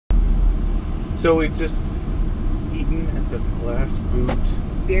So we just eaten at the Glass Boot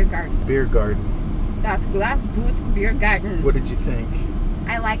Biergarten. Das Glass Boot Biergarten. What did you think?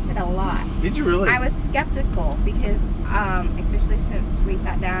 I liked it a lot. Did you really? I was skeptical because, especially since we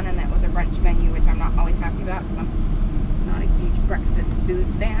sat down and it was a brunch menu, which I'm not always happy about because I'm not a huge breakfast food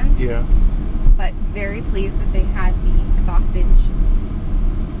fan. Yeah. But very pleased that they had the sausage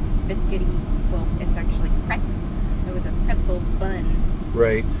biscuity. Well, it's actually pretzel. There was a pretzel bun.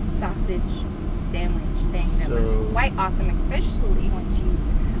 Right. Sausage sandwich thing that was quite awesome, especially once you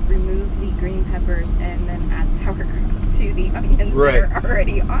remove the green peppers and then add sauerkraut to the onions that are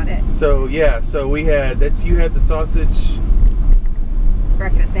already on it. So yeah, so we had you had the sausage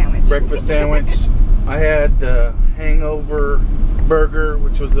breakfast sandwich. I had the hangover burger,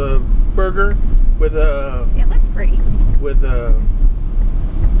 which was a burger with a it looked pretty with a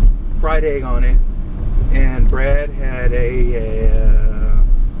fried egg on it, and Brad had a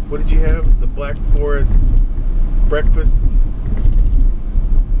what did you have? The Black Forest breakfast.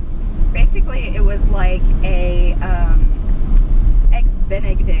 Basically, it was like a eggs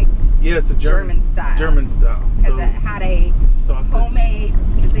Benedict. Yeah, it's a German style. Because it had a sausage. Homemade,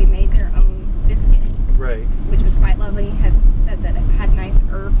 because they made their own biscuit. Right. Which was quite lovely. Had said that it had nice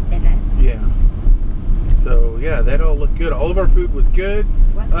herbs in it. Yeah. So yeah, that all looked good. All of our food was good.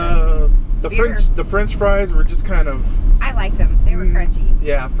 Was good. The French fries were just kind of. I liked them. They were crunchy.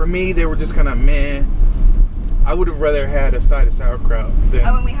 Yeah, for me they were just kind of meh. I would have rather had a side of sauerkraut than.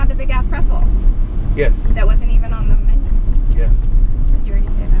 Oh, and we had the big ass pretzel. Yes. That wasn't even on the menu. Yes. Did you already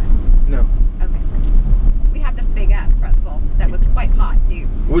say that? No. Okay. We had the big ass pretzel that was quite hot too.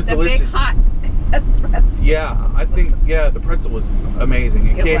 It was delicious. The big hot ass pretzel. Yeah, I think the pretzel was amazing.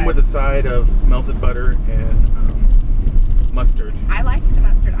 It came with a side of melted butter and mustard. I liked the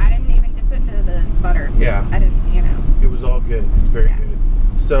mustard. I didn't even dip into the butter. Yeah. I didn't, It was all good. Very good.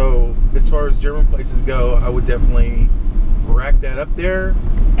 So, as far as German places go, I would definitely rack that up there.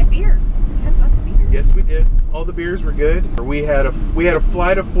 And beer. We had lots of beer. Yes, we did. All the beers were good. We had a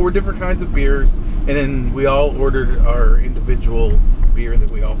flight of 4 different kinds of beers, and then we all ordered our individual beer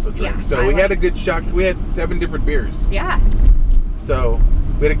that we also drank. Yeah, so we had a good shot. We had 7 different beers. Yeah. So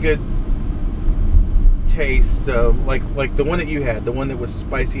we had a good taste of like the one that you had, the one that was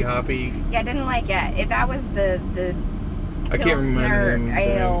spicy hoppy. Yeah, I didn't like it. That was the I can't remember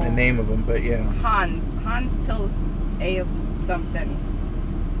the name of them, but yeah. Hans Pils Ale something.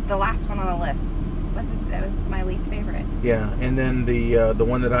 The last one on the list. That was my least favorite. Yeah, and then the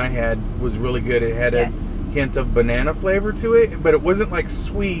one that I had was really good. It had a hint of banana flavor to it, but it wasn't like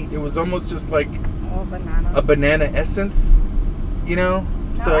sweet. It was almost just like a banana essence, Not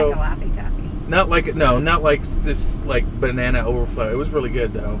so like a Laffy Taffy. Not like this like banana overflow. It was really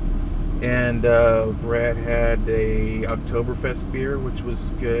good though. And Brad had a Oktoberfest beer, which was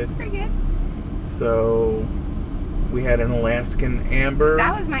good. Pretty good. So we had an Alaskan Amber.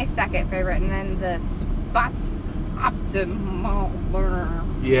 That was my second favorite, and then the Spots Optimal.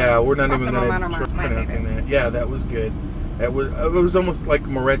 Yeah, we're not even going to try pronouncing that. Yeah, that was good. It was almost like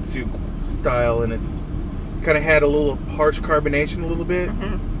Moretsu style, and it's kind of had a little harsh carbonation a little bit.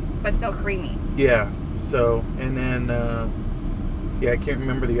 But still creamy. Yeah, so, and then, I can't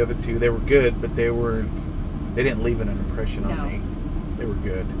remember the other 2. They were good, but they didn't leave an impression on me. They were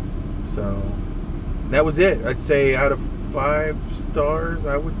good. So, that was it. I'd say out of 5 stars,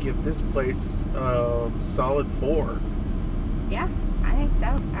 I would give this place a solid 4. Yeah, I think so.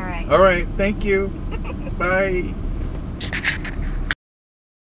 All right. All right. Thank you. Bye.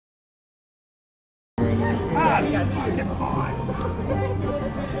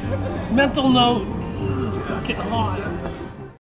 Mental note, it's fucking hot.